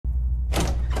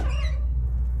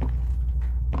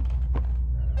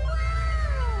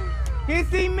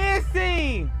Kissy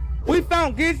Missy! We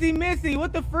found Kissy Missy.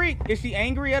 What the freak? Is she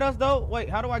angry at us though? Wait,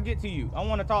 how do I get to you? I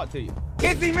want to talk to you.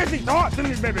 Kissy Missy, talk to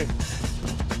me, baby.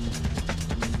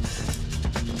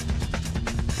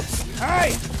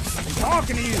 Hey, I'm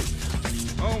talking to you.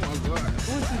 Oh my God.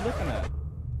 Who is he looking at?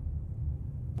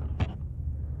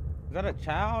 Is that a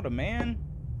child, a man?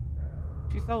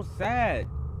 She's so sad.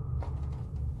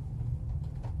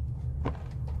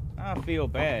 I feel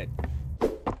bad.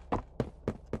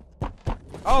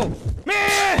 Oh,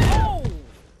 man! Oh.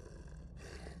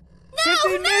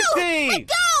 Kissy No! Missy! Let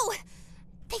go!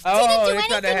 They didn't do tried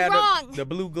to anything have wrong. the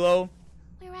blue glow.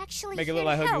 We're actually Make it here look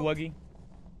like to help. Huggy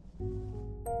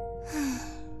Wuggy.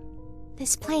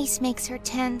 This place makes her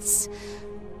tense.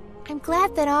 I'm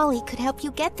glad that Ollie could help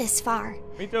you get this far.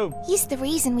 Me too. He's the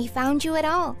reason we found you at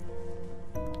all.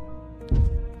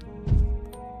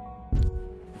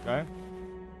 Okay.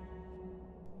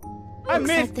 I Looks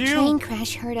missed like the you. train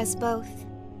crash hurt us both.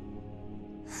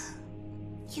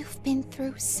 You've been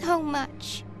through so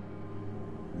much.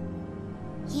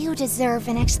 You deserve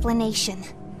an explanation.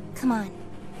 Come on.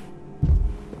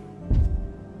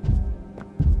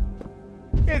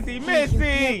 Kissy You'll Missy!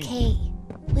 be okay.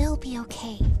 We'll be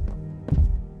okay.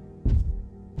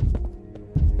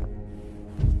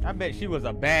 I bet she was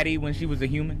a baddie when she was a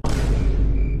human.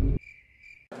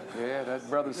 Yeah, that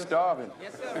brother's starving.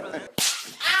 Yes, sir, brother.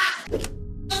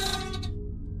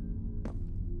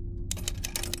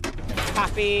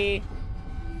 Poppy.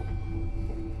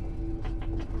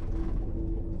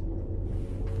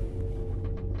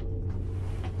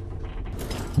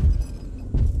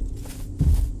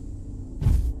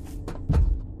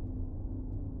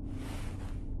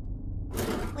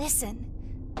 Listen,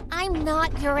 I'm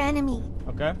not your enemy,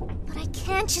 Okay. but I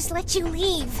can't just let you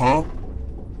leave. Huh?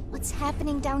 What's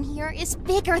happening down here is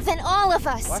bigger than all of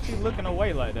us. Why is she looking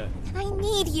away like that? And I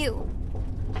need you.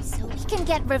 So we can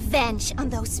get revenge on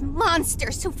those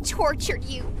monsters who've tortured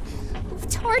you. Who've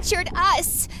tortured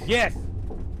us. Yes.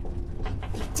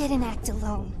 They didn't act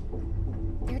alone.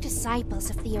 They're disciples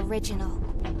of the original.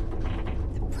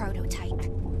 The prototype.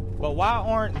 But why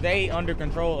aren't they under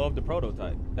control of the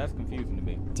prototype? That's confusing to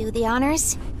me. Do the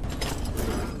honors?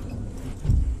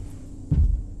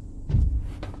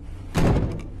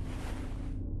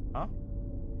 Huh?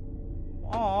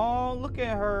 Oh, look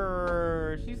at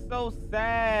her. She's so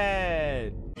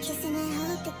sad. The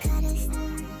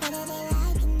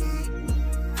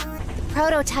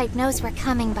prototype knows we're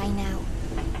coming by now.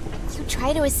 You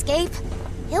try to escape,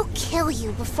 he'll kill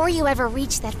you before you ever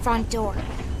reach that front door.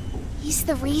 He's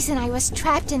the reason I was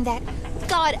trapped in that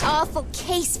god-awful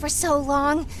case for so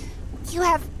long. You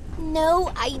have no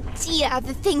idea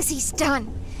the things he's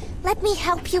done. Let me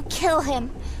help you kill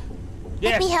him.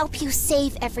 Yes. Let me help you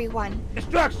save everyone.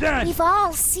 Destruction! We've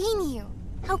all seen you.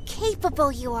 How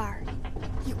capable you are.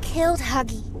 You killed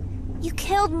Huggy. You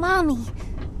killed Mommy.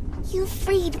 You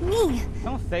freed me.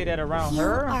 Don't say that around You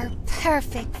her. are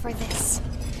perfect for this.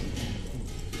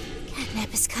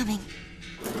 Catnap is coming.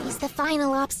 He's the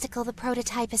final obstacle the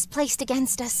prototype has placed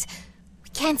against us. We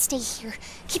can't stay here.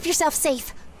 Keep yourself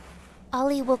safe.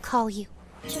 Ollie will call you.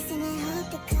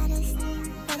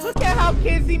 Look at how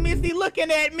Kissy Missy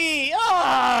looking at me.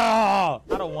 Oh!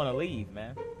 I don't want to leave,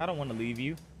 man. I don't want to leave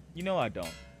you. You know I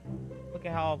don't. Look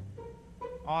at how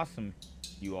awesome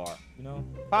you are, you know?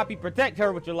 Poppy, protect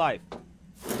her with your life.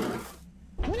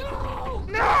 No!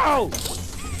 No!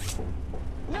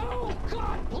 No!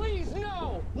 God, please,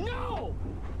 no! No!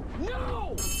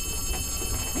 No! No!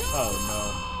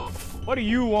 Oh, no. What do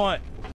you want?